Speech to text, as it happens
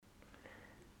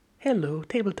Hello,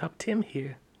 Tabletop Tim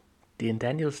here. Dean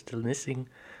Daniel's still missing,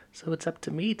 so it's up to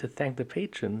me to thank the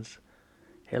patrons.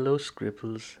 Hello,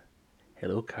 Scribbles.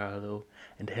 Hello, Carlo.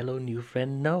 And hello, new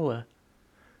friend Noah.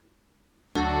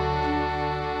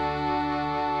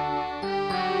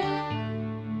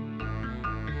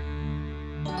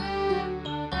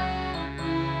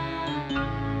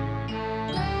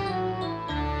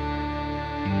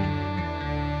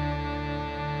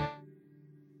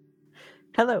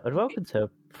 Hello and welcome to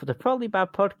the Probably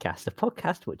Bad podcast, a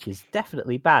podcast which is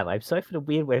definitely bad. I'm sorry for the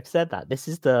weird way I've said that. This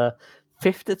is the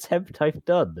fifth attempt I've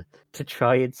done to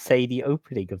try and say the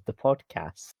opening of the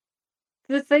podcast.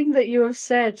 The thing that you have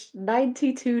said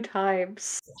 92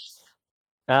 times.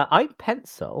 I'm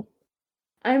Pencil.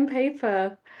 I'm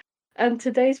Paper. And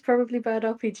today's Probably Bad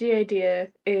RPG idea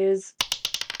is...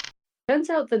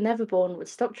 Turns out the Neverborn would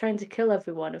stop trying to kill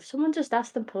everyone if someone just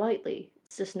asked them politely.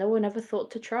 It's just no one ever thought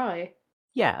to try.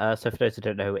 Yeah, so for those who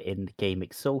don't know, in the game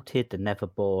Exalted, the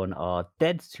Neverborn are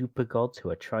dead super gods who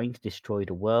are trying to destroy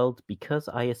the world because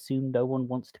I assume no one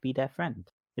wants to be their friend.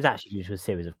 It's actually due to a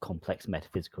series of complex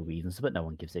metaphysical reasons, but no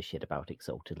one gives a shit about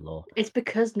Exalted lore. It's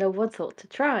because no one thought to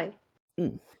try.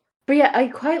 Mm. But yeah, I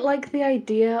quite like the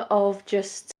idea of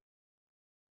just...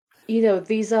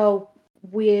 these are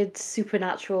weird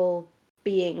supernatural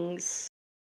beings.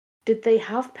 Did they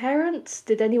have parents?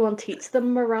 Did anyone teach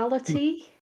them morality?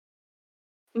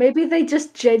 Maybe they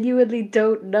just genuinely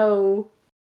don't know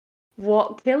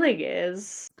what killing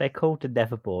is. They're called the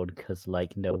Neverborn because,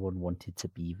 no one wanted to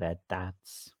be their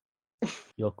dads.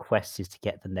 Your quest is to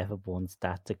get the Neverborn's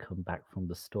dad to come back from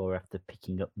the store after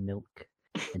picking up milk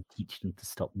and teach them to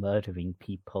stop murdering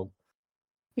people.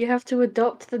 You have to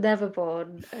adopt the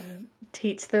Neverborn and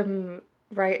teach them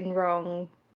right and wrong.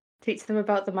 Teach them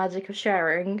about the magic of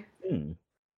sharing. Hmm.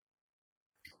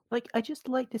 I just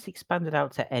like this expanded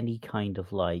out to any kind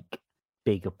of,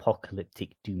 big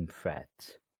apocalyptic doom threat.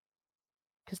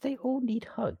 Because they all need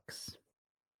hugs.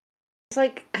 It's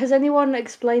like, has anyone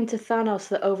explained to Thanos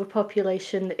that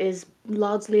overpopulation is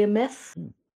largely a myth?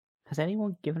 Has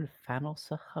anyone given Thanos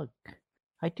a hug?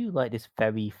 I do like this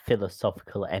very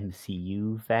philosophical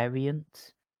MCU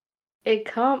variant. It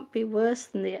can't be worse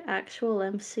than the actual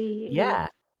MCU. Yeah,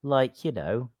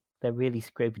 they're really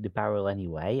scraping the barrel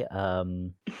anyway.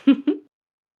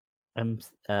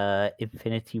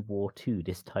 Infinity War 2,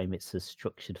 this time it's a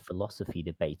structured philosophy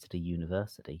debate at a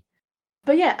university.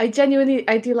 But yeah, I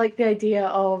do like the idea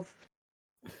of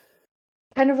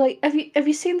kind of like, have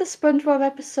you seen the SpongeBob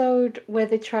episode where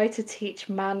they try to teach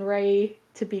Man Ray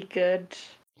to be good?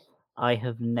 I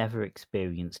have never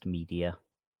experienced media.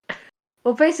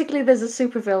 Well, basically, there's a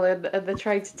supervillain, and they're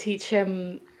trying to teach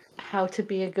him how to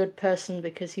be a good person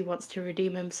because he wants to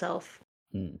redeem himself.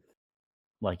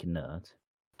 Like a nerd.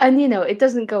 And it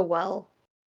doesn't go well.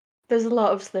 There's a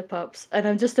lot of slip-ups, and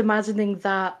I'm just imagining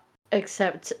that,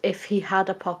 except if he had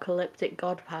apocalyptic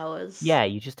god powers. Yeah,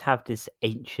 you just have this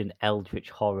ancient eldritch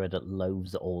horror that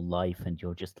loathes all life, and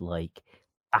you're just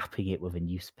bapping it with a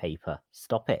newspaper.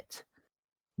 Stop it.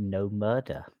 No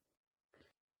murder.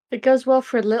 It goes well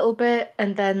for a little bit,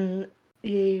 and then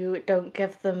you don't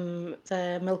give them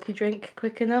the milky drink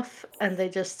quick enough, and they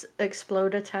just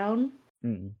explode a town.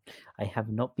 I have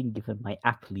not been given my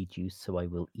apple juice, so I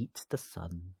will eat the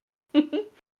sun. I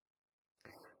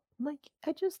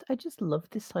just love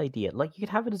this idea. You could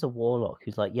have it as a warlock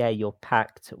who's your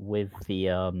pact with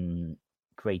the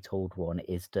Great Old One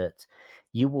is that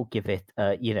you will give it,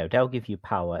 they'll give you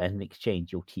power, and in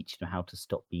exchange you'll teach them how to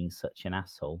stop being such an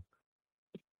asshole.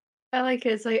 I like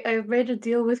it. It's like I've made a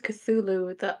deal with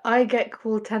Cthulhu that I get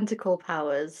cool tentacle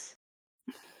powers,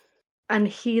 and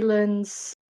he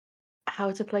learns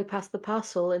how to play past the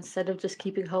parcel instead of just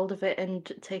keeping hold of it and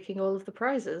taking all of the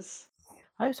prizes.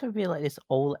 I also really like this.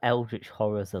 All eldritch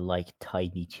horrors are like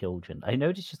tiny children. I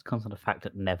know this just comes from the fact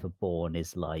that Neverborn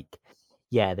is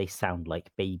they sound like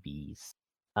babies.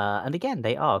 And again,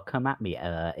 they are. Come at me,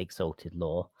 Exalted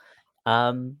Lore.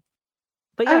 But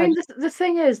yeah, I mean, the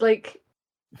thing is,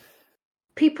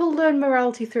 people learn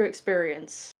morality through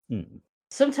experience.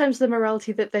 Sometimes the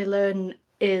morality that they learn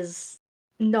is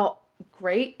not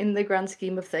great in the grand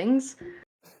scheme of things.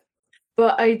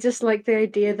 But I just like the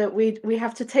idea that we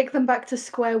have to take them back to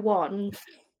square one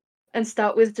and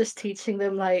start with just teaching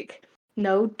them,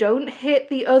 no, don't hit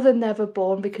the other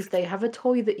Neverborn because they have a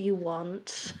toy that you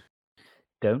want.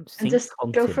 Don't and just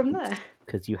go from there.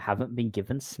 Because you haven't been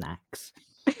given snacks.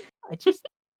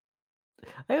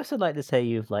 I also like to say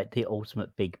you've the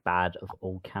ultimate big bad of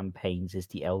all campaigns is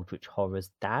the Eldritch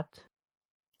Horror's dad.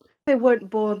 If they weren't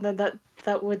born, then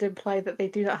that would imply that they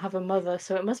do not have a mother,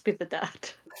 so it must be the dad.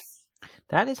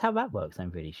 That is how that works, I'm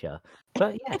pretty sure.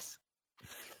 But yes.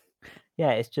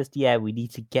 Yeah, it's just we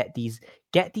need to get these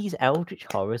eldritch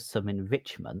horrors some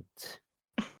enrichment,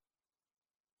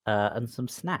 and some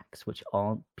snacks which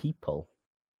aren't people.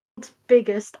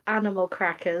 Biggest animal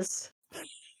crackers.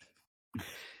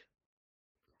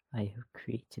 I have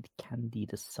created candy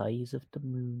the size of the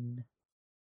moon.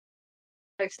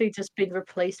 Actually, just been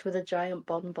replaced with a giant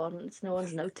bonbon. No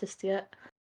one's noticed yet.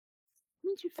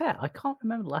 To be fair, I can't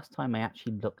remember the last time I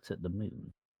actually looked at the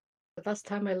moon. The last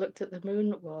time I looked at the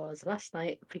moon was last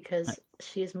night because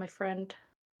she is my friend.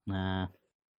 I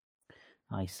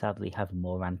sadly have a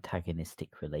more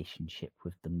antagonistic relationship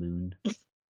with the moon.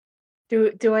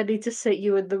 Do I need to sit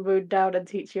you and the moon down and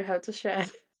teach you how to share?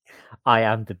 I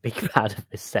am the big bad of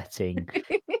this setting.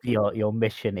 Your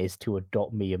mission is to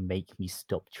adopt me and make me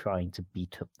stop trying to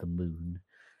beat up the moon.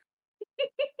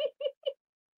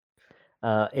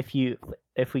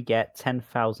 If we get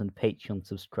 10,000 Patreon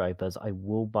subscribers, I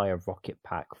will buy a rocket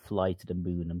pack, fly to the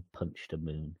moon, and punch the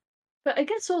moon. But I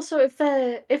guess also if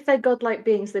they're godlike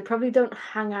beings, they probably don't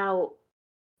hang out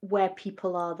where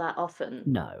people are that often.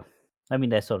 No, I mean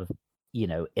they're sort of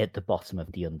at the bottom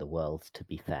of the underworld. To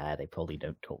be fair, they probably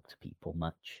don't talk to people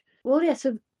much. Well, yeah,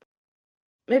 so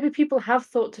maybe people have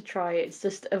thought to try it. It's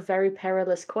just a very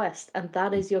perilous quest, and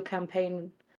that is your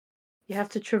campaign. You have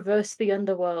to traverse the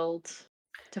underworld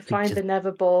to find the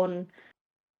Neverborn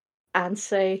and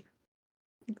say,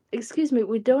 "Excuse me,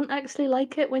 we don't actually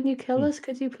like it when you kill us.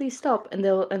 Could you please stop?" And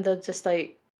they'll just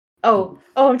like, "Oh,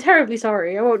 I'm terribly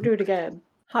sorry. I won't do it again."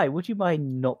 Hi, would you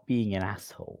mind not being an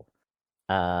asshole?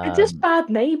 They're just bad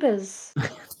neighbors.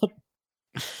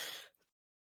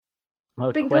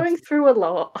 Been going through a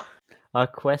lot. Our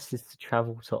quest is to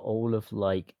travel to all of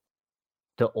like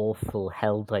the awful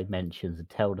hell dimensions and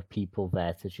tell the people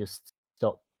there to just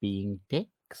stop being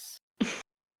dicks.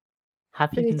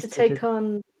 Have We you need to take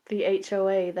on the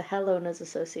HOA, the Hell Owners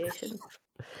Association.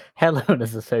 Hell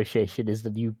Owners Association is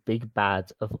the new big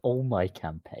bad of all my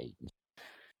campaigns.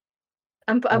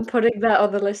 I'm putting that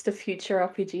on the list of future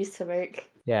RPGs to make.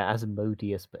 Yeah,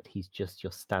 Asmodeus, but he's just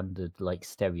your standard, like,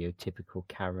 stereotypical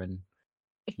Karen.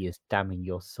 He is damning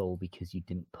your soul because you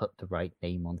didn't put the right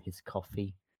name on his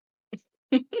coffee.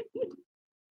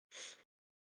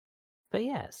 But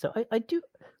yeah, so I do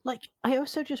like. I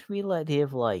also just really like the idea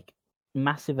of like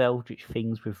massive eldritch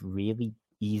things with really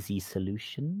easy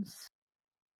solutions.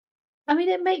 I mean,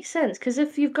 it makes sense because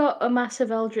if you've got a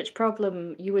massive eldritch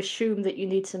problem, you assume that you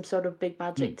need some sort of big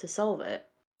magic to solve it.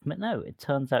 But no, it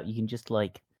turns out you can just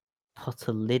like put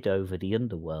a lid over the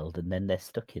underworld, and then they're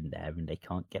stuck in there and they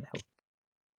can't get out.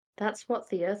 That's what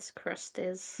the Earth's crust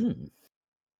is.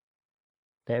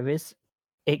 There is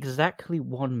exactly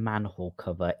one manhole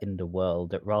cover in the world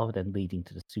that, rather than leading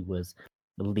to the sewers,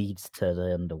 leads to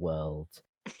the underworld.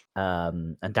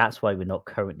 And that's why we're not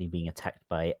currently being attacked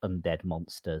by undead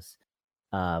monsters.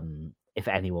 If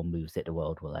anyone moves it, the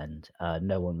world will end.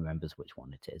 No one remembers which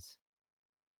one it is.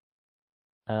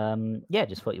 Yeah,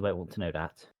 just thought you might want to know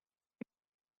that.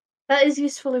 That is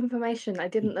useful information. I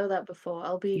didn't know that before.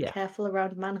 I'll be Yeah. careful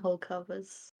around manhole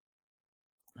covers.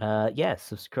 Yeah,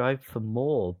 subscribe for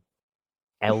more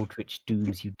eldritch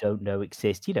dooms you don't know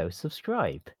exist.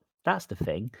 Subscribe. That's the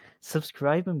thing.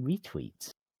 Subscribe and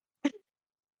retweet.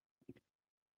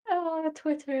 Oh,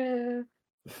 Twitter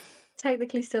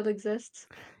technically still exists.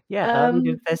 Yeah, I mean,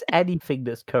 if there's anything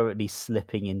that's currently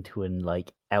slipping into an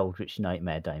like eldritch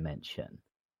nightmare dimension,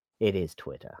 it is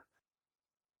Twitter.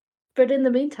 But in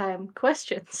the meantime,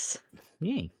 questions.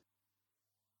 Yeah.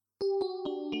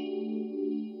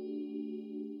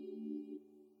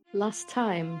 Last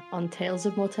time on Tales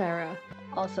of Mortera.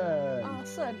 Arson!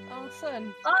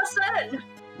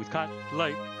 With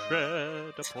cat-like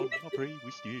tread upon our prey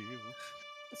we steal.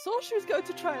 I thought she was going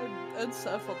to try and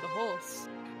surf on the horse.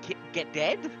 Get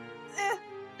dead?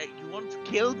 You want to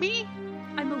kill me?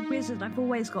 I'm a wizard. I've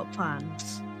always got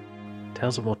plans.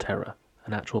 Tales of Mortera,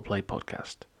 an actual play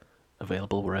podcast.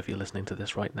 Available wherever you're listening to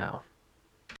this right now.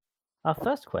 Our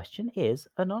first question is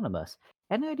anonymous.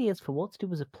 Any ideas for what to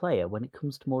do as a player when it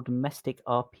comes to more domestic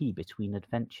RP between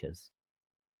adventures?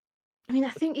 I mean, I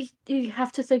think you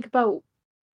have to think about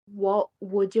what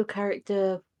would your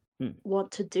character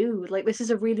want to do. Like, this is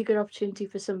a really good opportunity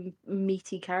for some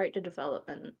meaty character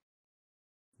development.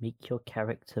 Make your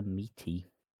character meaty.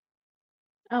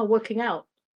 Oh, working out.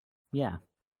 Yeah.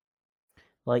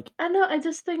 Like, I know, I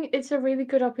just think it's a really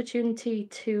good opportunity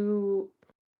to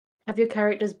have your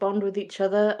characters bond with each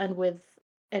other and with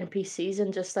NPCs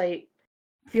and just like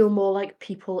feel more like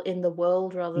people in the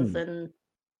world rather than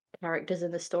characters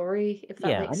in the story, if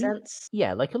that makes sense.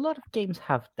 Yeah, like a lot of games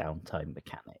have downtime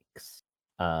mechanics.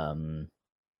 A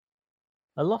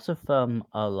lot of them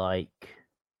are like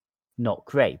not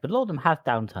great, but a lot of them have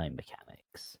downtime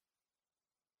mechanics.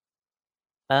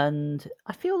 And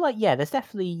I feel like, yeah, there's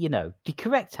definitely, the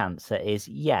correct answer is,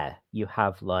 yeah, you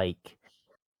have like,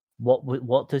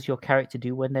 what does your character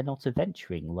do when they're not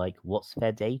adventuring? Like, what's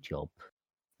their day job?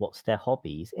 What's their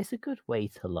hobbies? It's a good way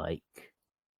to like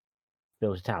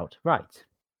build it out. Right.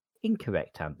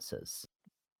 Incorrect answers.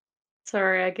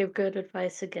 Sorry, I give good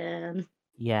advice again.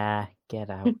 Yeah, get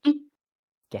out.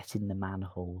 Get in the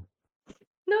manhole.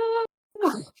 No.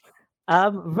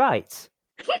 Right.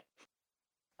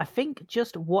 I think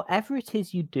just whatever it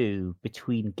is you do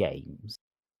between games,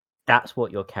 that's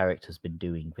what your character's been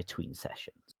doing between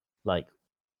sessions. Like,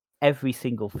 every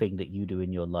single thing that you do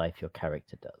in your life, your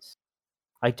character does.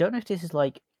 I don't know if this is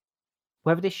like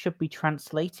whether this should be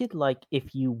translated. Like,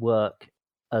 if you work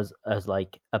as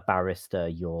like a barrister,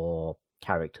 your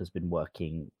character's been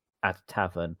working at a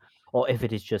tavern, or if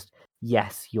it is just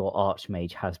yes, your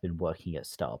archmage has been working at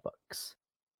Starbucks.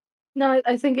 No,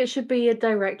 I think it should be a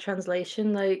direct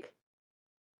translation. Like,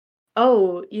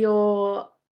 oh, you're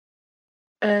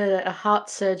a heart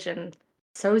surgeon.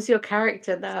 So is your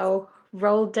character now.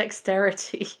 Roll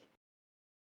dexterity.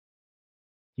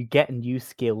 You get new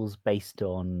skills based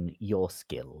on your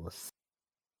skills.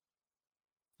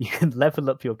 You can level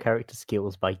up your character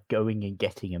skills by going and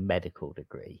getting a medical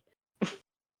degree.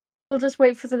 We'll just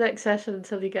wait for the next session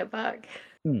until you get back.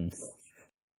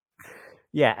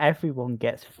 Yeah, everyone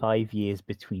gets 5 years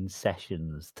between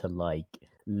sessions to like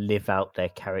live out their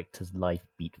character's life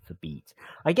beat for beat.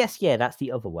 I guess, yeah, that's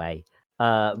the other way.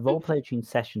 Roleplay between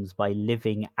sessions by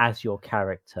living as your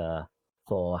character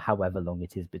for however long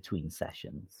it is between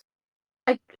sessions.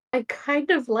 I kind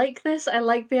of like this. I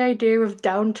like the idea of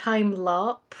downtime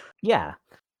LARP. Yeah.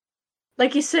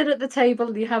 Like, you sit at the table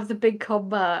and you have the big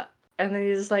combat, and then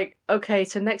you're just like, okay,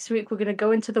 so next week we're gonna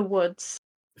go into the woods.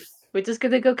 We're just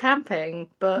gonna go camping,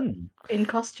 but in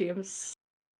costumes.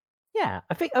 Yeah,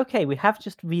 I think, okay, we have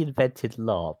just reinvented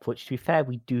LARP, which, to be fair,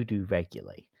 we do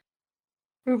regularly.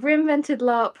 We've reinvented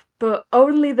LARP, but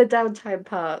only the downtime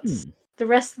parts. The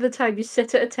rest of the time you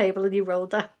sit at a table and you roll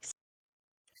dice.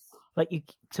 Like,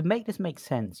 to make this make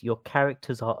sense, your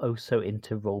characters are also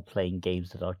into role-playing games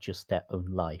that are just their own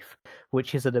life,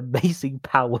 which is an amazing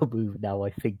power move now I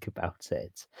think about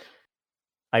it.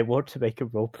 I want to make a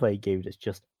role-playing game that's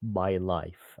just my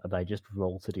life, and I just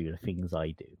roll to do the things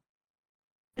I do.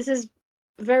 This is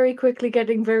very quickly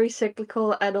getting very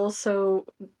cyclical and also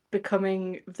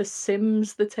becoming The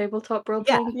Sims, the tabletop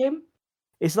role-playing game.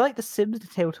 It's like The Sims, the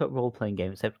tabletop role-playing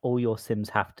game, except all your Sims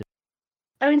have to...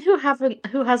 I mean, who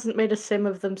hasn't made a sim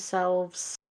of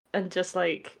themselves and just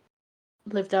like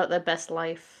lived out their best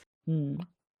life?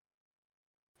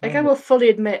 Like, I will fully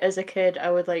admit, as a kid,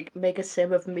 I would like make a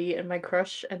sim of me and my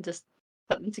crush and just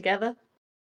put them together.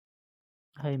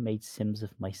 I made Sims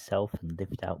of myself and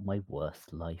lived out my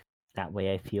worst life. That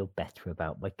way I feel better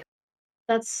about my...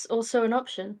 That's also an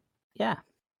option. Yeah.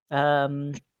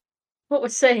 What we're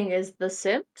saying is The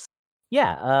Sims?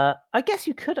 Yeah, I guess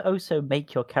you could also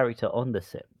make your character on The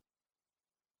Sims.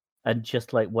 And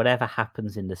just like whatever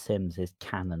happens in The Sims is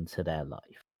canon to their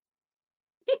life.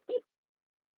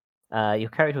 Your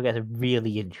character will get a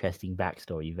really interesting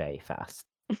backstory very fast.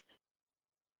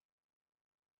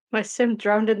 My sim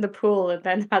drowned in the pool and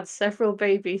then had several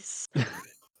babies.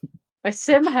 My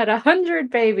sim had 100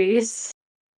 babies.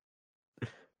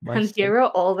 Here are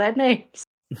all their names.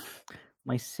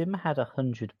 My sim had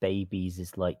 100 babies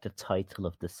is like the title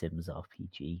of the Sims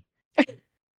RPG.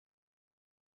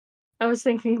 I was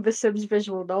thinking The Sims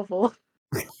visual novel.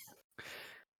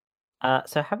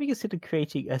 So have you considered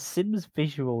creating a Sims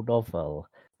visual novel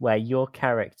where your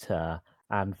character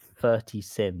and 30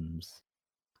 Sims,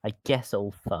 I guess,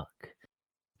 all fuck?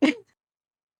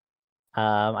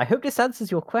 I hope this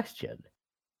answers your question.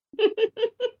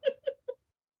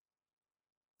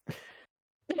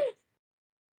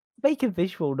 Make a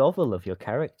visual novel of your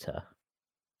character.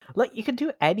 Like, you can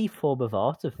do any form of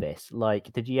art of this.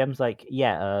 Like, the GM's like,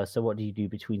 yeah, so what do you do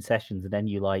between sessions? And then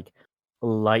you, like,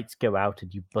 lights go out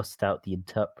and you bust out the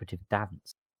interpretive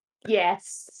dance.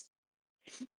 Yes.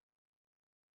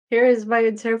 Here is my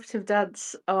interpretive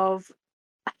dance of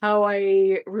how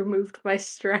I removed my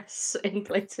stress in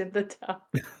Blades in the Dark.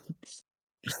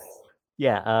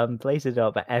 Yeah, Blaze it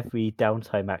up. At every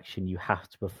downtime action, you have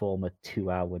to perform a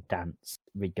 2-hour dance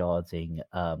regarding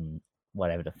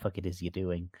whatever the fuck it is you're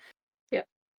doing. Yep.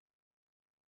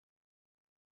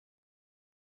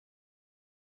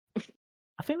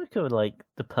 I think we covered like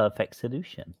the perfect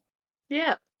solution.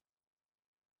 Yeah.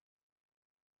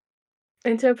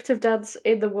 Interpretive dance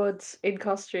in the woods in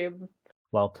costume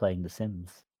while playing The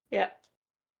Sims. Yeah.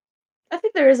 I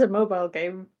think there is a mobile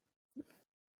game.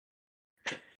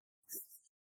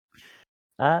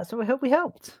 So we hope we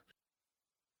helped.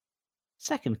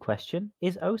 Second question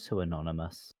is also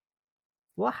anonymous.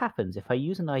 What happens if I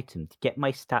use an item to get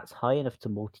my stats high enough to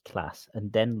multi-class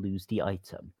and then lose the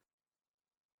item?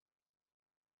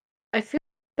 I feel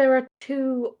there are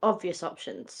two obvious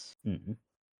options. Mm.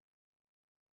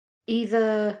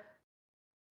 Either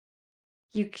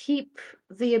you keep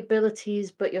the abilities,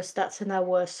 but your stats are now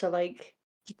worse, so like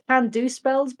you can do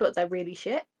spells, but they're really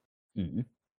shit. Mm.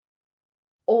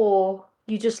 Or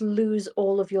you just lose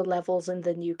all of your levels in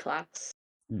the new class.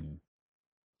 Mm.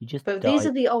 You just But die. these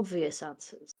are the obvious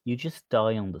answers. You just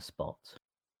die on the spot.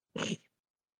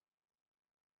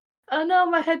 Oh no,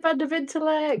 my headband of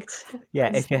intellect! Yeah,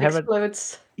 And if you it haven't.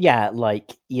 explodes. Yeah,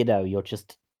 like, you're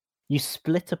just. You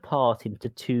split apart into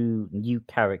two new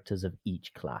characters of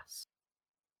each class.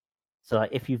 So,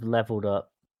 like, if you've leveled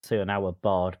up to now a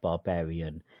bard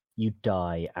barbarian, you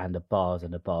die, and a bard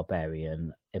and a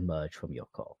barbarian emerge from your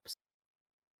corpse.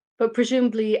 But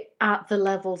presumably at the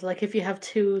levels, like if you have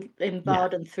 2 in Yeah.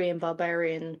 Bard and 3 in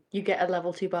Barbarian, you get a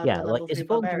level 2 Bard Yeah, and a like, level it's 3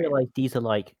 important to Barbarian. realize these are,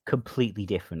 like, completely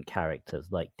different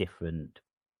characters, like, different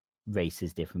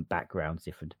races, different backgrounds,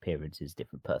 different appearances,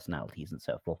 different personalities, and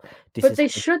so forth. But they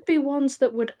should be ones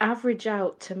that would average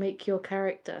out to make your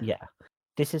character. Yeah.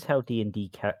 This is how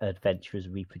D&D adventurers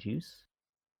reproduce.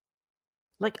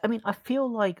 Like, I mean, I feel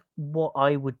like what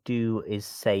I would do is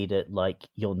say that, like,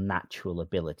 your natural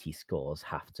ability scores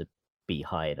have to be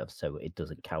high enough so it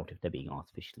doesn't count if they're being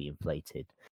artificially inflated.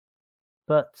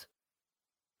 But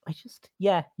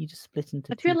you just split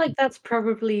into I feel two like people. that's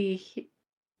probably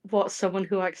what someone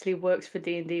who actually works for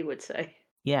D&D would say.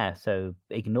 Yeah, so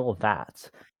ignore that.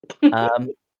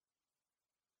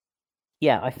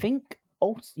 Yeah, I think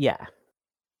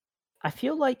I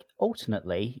feel like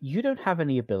alternately, you don't have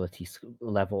any ability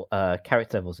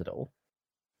character levels at all.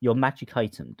 Your magic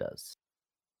item does.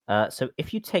 So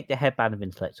if you take the headband of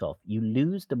intellect off, you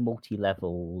lose the multi-class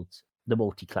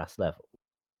level,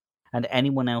 and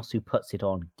anyone else who puts it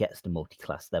on gets the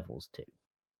multi-class levels too.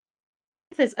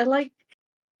 I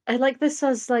like this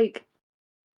as like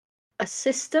a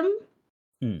system.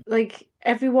 Like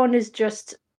everyone is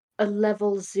just a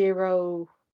level 0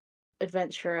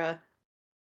 adventurer,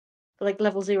 like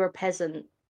level 0 peasant.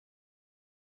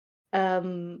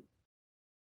 And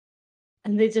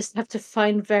they just have to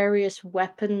find various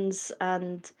weapons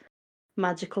and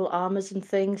magical armors and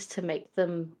things to make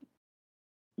them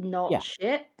not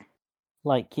shit.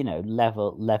 Like,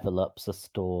 level ups are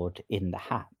stored in the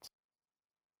hat.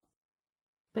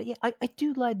 But yeah, I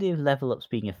do like the level ups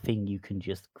being a thing you can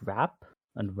just grab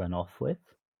and run off with.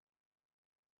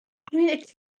 I mean,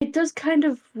 it does kind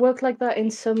of work like that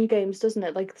in some games, doesn't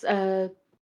it? Like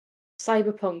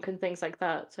Cyberpunk and things like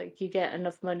that. It's like you get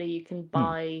enough money, you can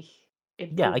buy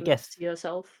improvements I guess. to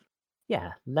yourself.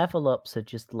 Yeah, level ups are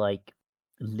just like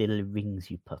little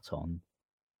rings you put on.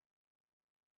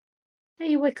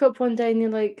 You wake up one day and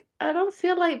you're like, I don't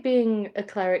feel like being a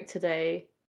cleric today.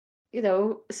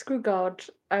 Screw God,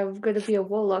 I'm going to be a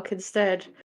warlock instead.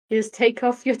 You just take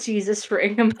off your Jesus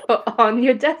ring and put on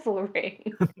your devil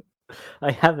ring.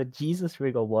 I have a Jesus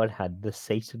ring on one hand, the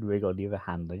Satan ring on the other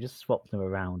hand. I just swap them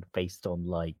around based on,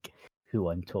 like, who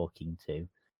I'm talking to.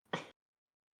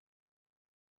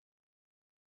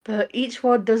 But each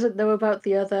one doesn't know about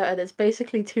the other, and it's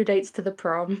basically 2 dates to the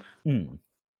prom.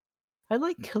 I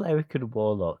like cleric and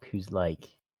warlock who's like,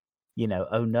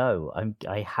 oh no,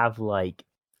 I have like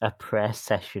a prayer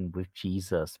session with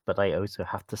Jesus, but I also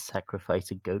have to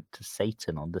sacrifice a goat to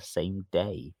Satan on the same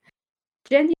day.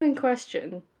 Genuine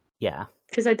question. Yeah.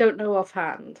 Because I don't know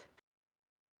offhand.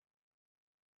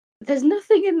 There's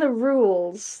nothing in the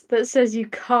rules that says you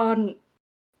can't,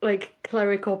 like,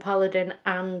 cleric or paladin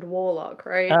and warlock,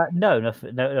 right? No,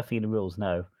 nothing in the rules,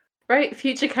 no. Right?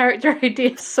 Future character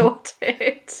idea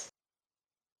sorted.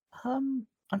 I'm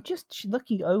just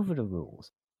looking over the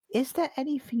rules. Is there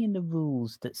anything in the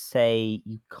rules that say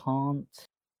you can't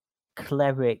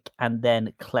cleric and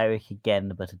then cleric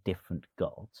again, but a different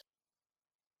god?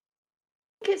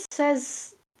 I think it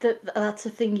says that that's a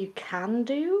thing you can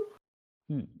do.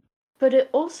 Hmm. But it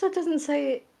also doesn't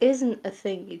say it isn't a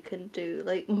thing you can do,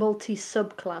 like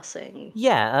multi-subclassing.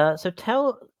 Yeah, so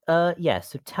tell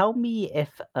me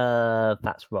if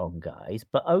that's wrong, guys.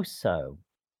 But also,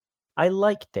 I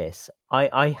like this.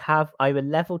 I'm a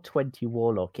level 20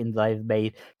 warlock and I've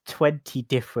made 20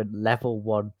 different level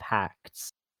 1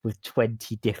 pacts with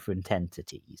 20 different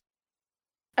entities.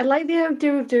 I like the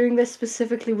idea of doing this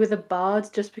specifically with a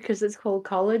bard just because it's called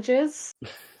colleges.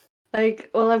 Like,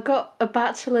 well, I've got a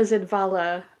bachelor's in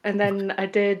Valor, and then I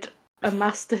did a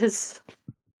master's.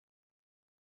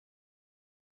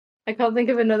 I can't think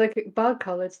of another bard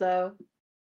college, though.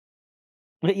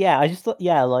 But yeah, I just thought,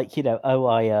 like,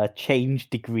 I changed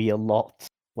degree a lot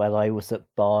while I was at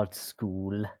Bard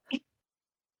School.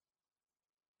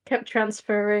 Kept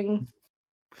transferring.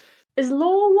 Is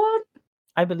law one?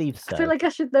 I believe so. I feel like I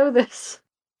should know this.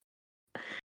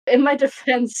 In my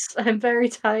defense, I'm very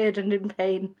tired and in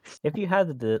pain. If you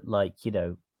had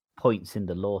the, points in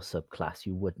the law subclass,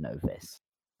 you would know this.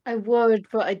 I would,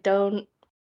 but I don't.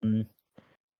 Mm.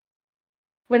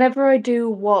 Whenever I do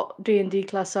what D&D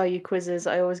class are you quizzes,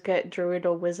 I always get druid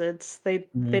or wizards. They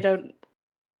don't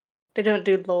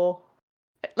do law.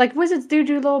 Like wizards do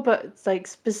law, but it's like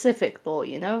specific law,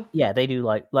 you know? Yeah, they do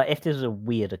like if there's a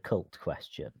weird occult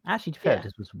question. Actually, to be fair, if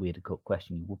this was a weird occult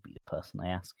question, you would be the person I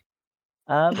ask.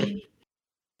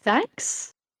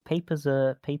 Thanks. Paper's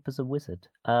a wizard.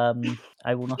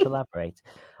 I will not elaborate.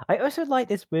 I also like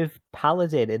this with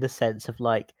Paladin in the sense of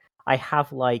like I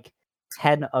have like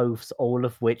 10 oaths, all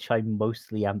of which I'm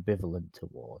mostly ambivalent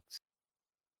towards.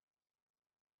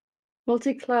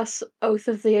 Multi-class Oath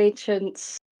of the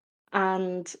Ancients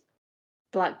and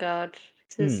Blackguard.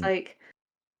 It's like,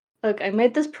 look, I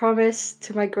made this promise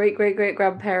to my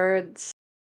great-great-great-grandparents,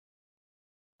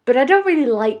 but I don't really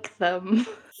like them.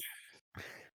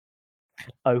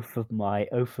 Oath of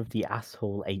the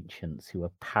asshole ancients who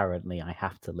apparently I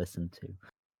have to listen to.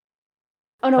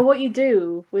 Oh no, what you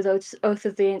do with Oath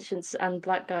of the Ancients and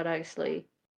Blackguard, actually,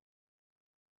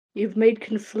 you've made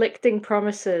conflicting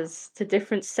promises to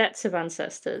different sets of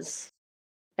ancestors,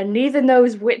 and neither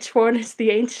knows which one is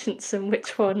the ancients and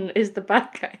which one is the bad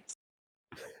guys.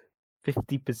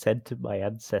 50% of my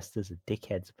ancestors are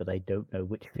dickheads, but I don't know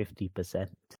which 50%.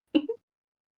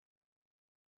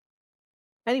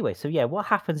 Anyway, so yeah, what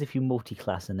happens if you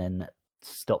multi-class and then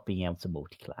stop being able to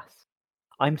multi-class?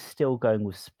 I'm still going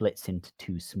with splits into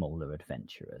 2 smaller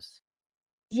adventurers.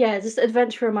 Yeah, just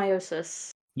adventurer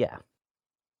Meiosis. Yeah.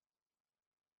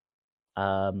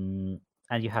 And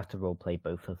you have to roleplay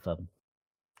both of them.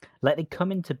 Like they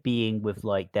come into being with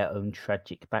like their own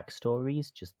tragic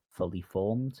backstories, just fully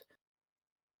formed.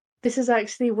 This is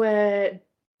actually where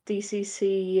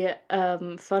DCC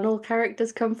funnel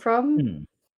characters come from.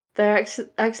 They're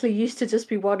actually used to just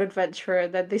be one adventurer,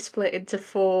 then they split into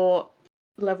 4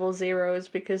 level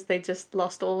 0s because they just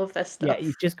lost all of their stuff. Yeah,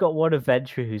 you've just got one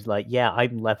adventurer who's like, yeah,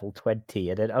 I'm level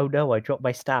 20, and then, oh no, I dropped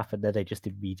my staff, and then they just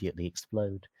immediately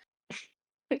explode.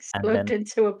 Explode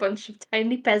into a bunch of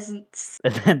tiny peasants.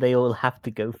 And then they all have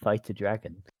to go fight a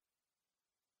dragon.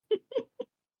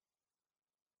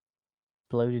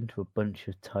 Explode into a bunch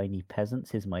of tiny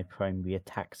peasants is my primary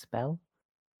attack spell.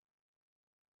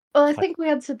 Well, I think we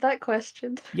answered that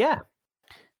question. Yeah.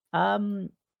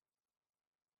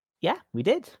 Yeah, we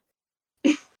did.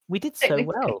 We did so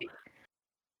well.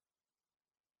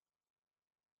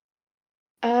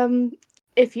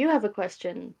 If you have a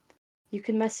question, you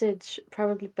can message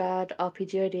Probably Bad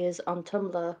RPG Ideas on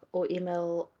Tumblr or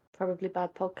email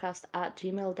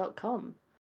probablybadpodcast@gmail.com.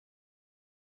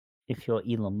 If you're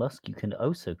Elon Musk, you can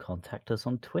also contact us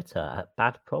on Twitter at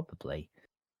badprobably.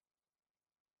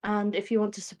 And if you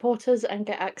want to support us and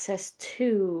get access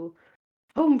to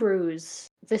homebrews,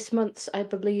 this month's, I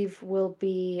believe, will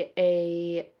be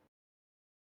a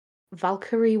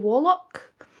Valkyrie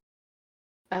Warlock,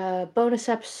 bonus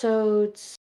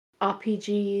episodes,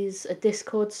 RPGs, a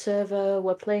Discord server.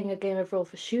 We're playing a game of Roll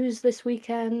for Shoes this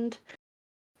weekend.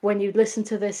 When you listen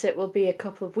to this, it will be a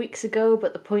couple of weeks ago,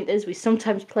 but the point is we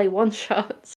sometimes play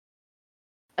one-shots.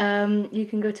 You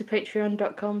can go to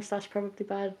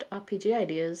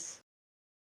patreon.com/probablybadrpgideas.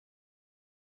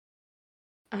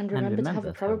 And remember to have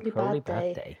a probably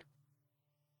bad day.